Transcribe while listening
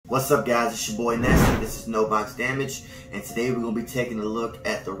What's up, guys? It's your boy Nasty. This is No Box Damage, and today we're going to be taking a look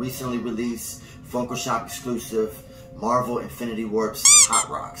at the recently released Funko Shop exclusive Marvel Infinity Warp's Hot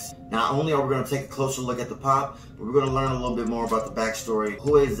Rocks. Not only are we going to take a closer look at the pop, but we're going to learn a little bit more about the backstory.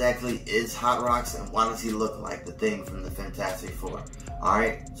 Who exactly is Hot Rocks, and why does he look like the Thing from the Fantastic Four?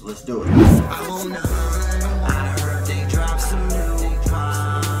 Alright, so let's do it. I'm on the hunt. I heard they dropped some new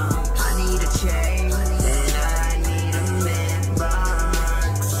pops. I need a change, and I need a man box.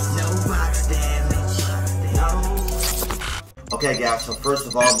 No box damage, no. Okay, guys, so first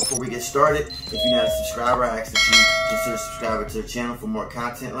of all, before we get started, if you're not a subscriber, I ask that you consider subscribing to the channel for more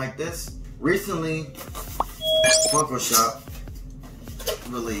content like this. Recently, Funko Shop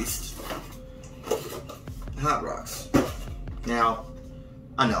released Hot Rocks. Now,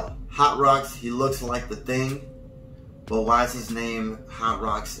 I know, Hot Rocks, he looks like the Thing, but why is his name Hot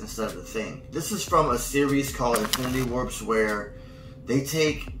Rocks instead of the Thing? This is from a series called Infinity Warps where they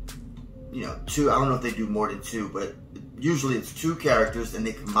take, two, I don't know if they do more than two, but usually it's two characters and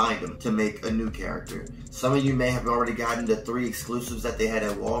they combine them to make a new character. Some of you may have already gotten the 3 exclusives that they had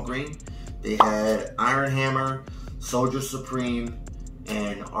at Walgreens. They had Iron Hammer, Soldier Supreme,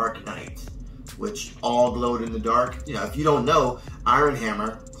 and Arc Knight, which all glowed in the dark. If you don't know, Iron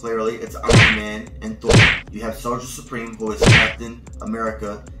Hammer, clearly it's Iron Man and Thor. You have Soldier Supreme, who is Captain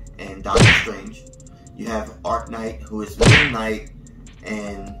America and Doctor Strange. You have Arc Knight, who is Moon Knight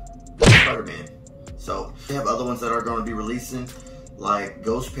and Spider-Man. So they have other ones that are going to be releasing, like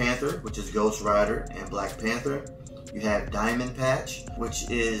Ghost Panther, which is Ghost Rider and Black Panther. You have Diamond Patch, which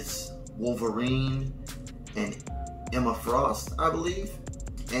is Wolverine and Emma Frost, I believe.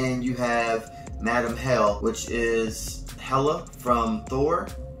 And you have Madam Hell, which is Hela from Thor.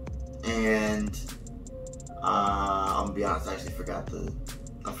 And I'm gonna be honest, I actually forgot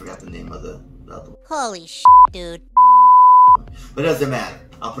the name of the other one. Holy sh**, dude. But it doesn't matter.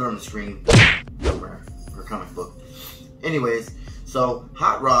 I'll put it on the screen somewhere, her comic book. Anyways, so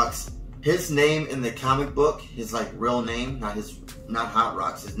Hot Rocks, his name in the comic book, his real name, not Hot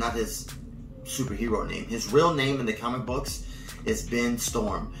Rocks, is not his superhero name. His real name in the comic books is Ben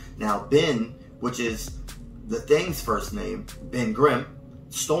Storm. Now Ben, which is the Thing's first name, Ben Grimm,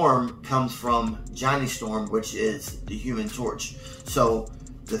 Storm comes from Johnny Storm, which is the Human Torch. So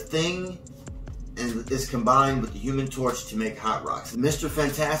the Thing is combined with the Human Torch to make Hot Rocks. Mr.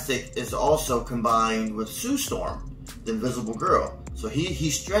 Fantastic is also combined with Sue Storm, the Invisible Girl. So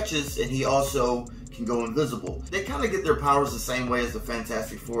he stretches and he also can go invisible. They kind of get their powers the same way as the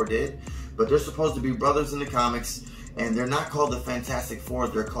Fantastic Four did, but they're supposed to be brothers in the comics, and they're not called the Fantastic Four,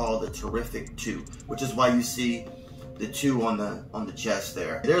 they're called the Terrific Two, which is why you see the 2 on the chest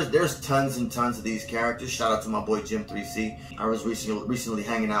there. There's tons and tons of these characters. Shout out to my boy Jim 3C. I was recently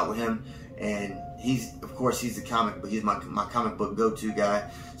hanging out with him, and he's the comic, but he's my comic book go-to guy.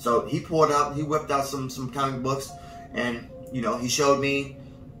 So he whipped out some comic books, and he showed me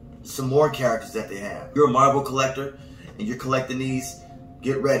some more characters that they have. You're a Marvel collector and you're collecting these,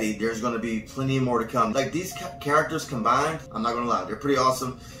 get ready, there's going to be plenty more to come. Like, these characters combined, I'm not gonna lie, they're pretty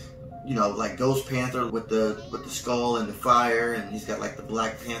awesome. Like Ghost Panther with the skull and the fire, and he's got like the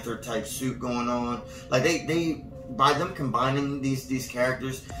Black Panther type suit going on. Like, they by them combining these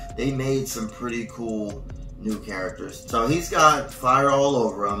characters, they made some pretty cool new characters. So he's got fire all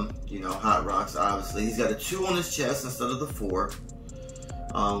over him, Hot Rocks, obviously. He's got a 2 on his chest instead of the 4,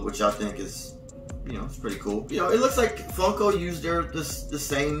 which I think is, it's pretty cool. It looks like Funko used the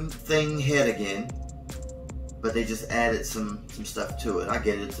same Thing head again, but they just added some stuff to it. I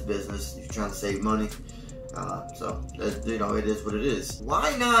get it, it's a business, you're trying to save money. So, it is what it is.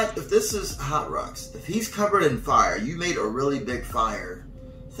 Why not, if this is Hot Rocks, if he's covered in fire, you made a really big fire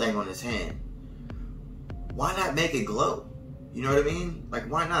thing on his hand, why not make it glow? You know what I mean? Like,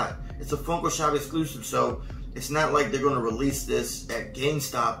 why not? It's a Funko Shop exclusive, so it's not like they're going to release this at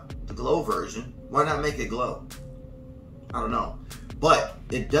GameStop, the glow version. Why not make it glow? I don't know. But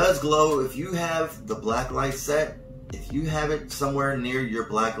it does glow if you have the blacklight set. If you have it somewhere near your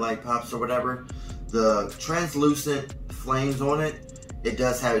blacklight pops or whatever, the translucent flames on it, it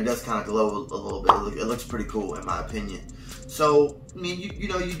does kind of glow a little bit. It looks pretty cool in my opinion. So, I mean, you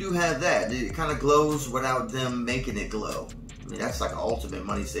do have that. It kind of glows without them making it glow. I mean, that's like an ultimate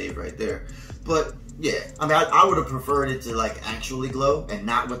money save right there. But yeah, I mean, I would have preferred it to actually glow and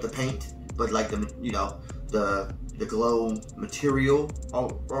not with the paint, but like the glow material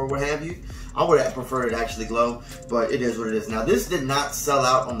or what have you. I would have preferred it actually glow, but it is what it is. Now, this did not sell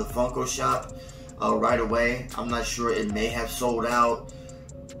out on the Funko Shop right away. I'm not sure, it may have sold out,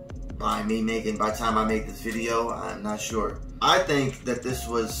 by the time I make this video, I'm not sure. I think that this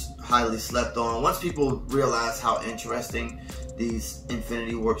was highly slept on. Once people realize how interesting these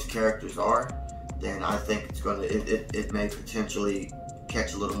Infinity Warps characters are, then I think it's gonna, it may potentially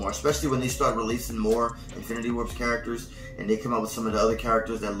catch a little more, especially when they start releasing more Infinity Warps characters and they come up with some of the other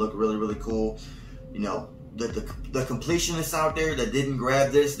characters that look really, really cool. You know, the completionists out there that didn't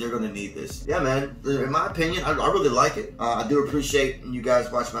grab this, they're gonna need this. Yeah, man, in my opinion, I really like it. I do appreciate you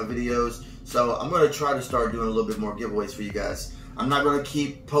guys watch my videos, so I'm gonna try to start doing a little bit more giveaways for you guys. I'm not gonna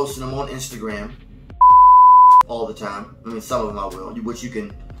keep posting them on Instagram all the time. I mean, some of them I will, which you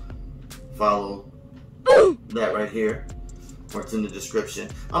can follow that right here, or it's in the description.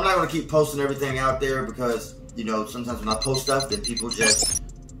 I'm not gonna keep posting everything out there because, you know, sometimes when I post stuff, then people just,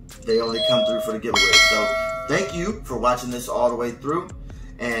 they only come through for the giveaway. So thank you for watching this all the way through,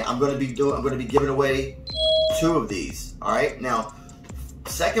 and I'm gonna be giving away 2 of these. All right, now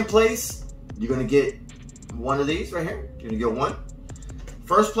second place, you're gonna get one of these right here. You're gonna get one.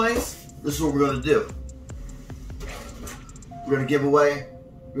 First place, this is what we're gonna do. We're gonna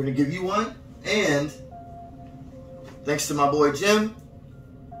give you one, and thanks to my boy Jim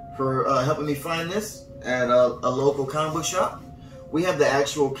for helping me find this at a local comic book shop. We have the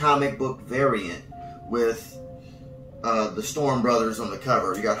actual comic book variant with the Storm Brothers on the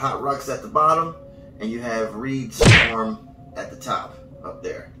cover. You got Hot Rocks at the bottom, and you have Reed Storm at the top up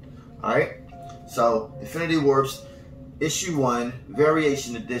there. All right. So Infinity Warps, issue 1,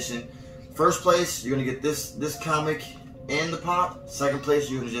 variation edition. First place, you're gonna get this comic and the pop. Second place,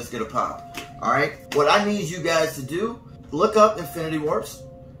 you're gonna just get a pop. All right. What I need you guys to do, look up Infinity Warps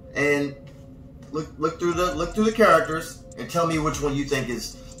and look through the characters and tell me which one you think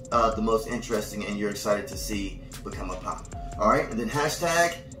is the most interesting and you're excited to see become a pop. All right, and then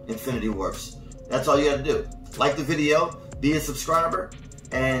hashtag Infinity Warps. That's all you got to do. Like the video, be a subscriber,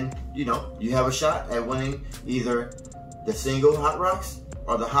 and you know you have a shot at winning either the single Hot Rocks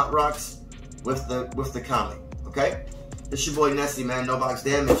or the Hot Rocks with the comic. Okay, it's your boy Nessie, man. No box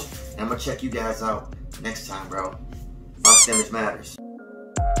damage, and I'm gonna check you guys out next time, bro. Box damage matters.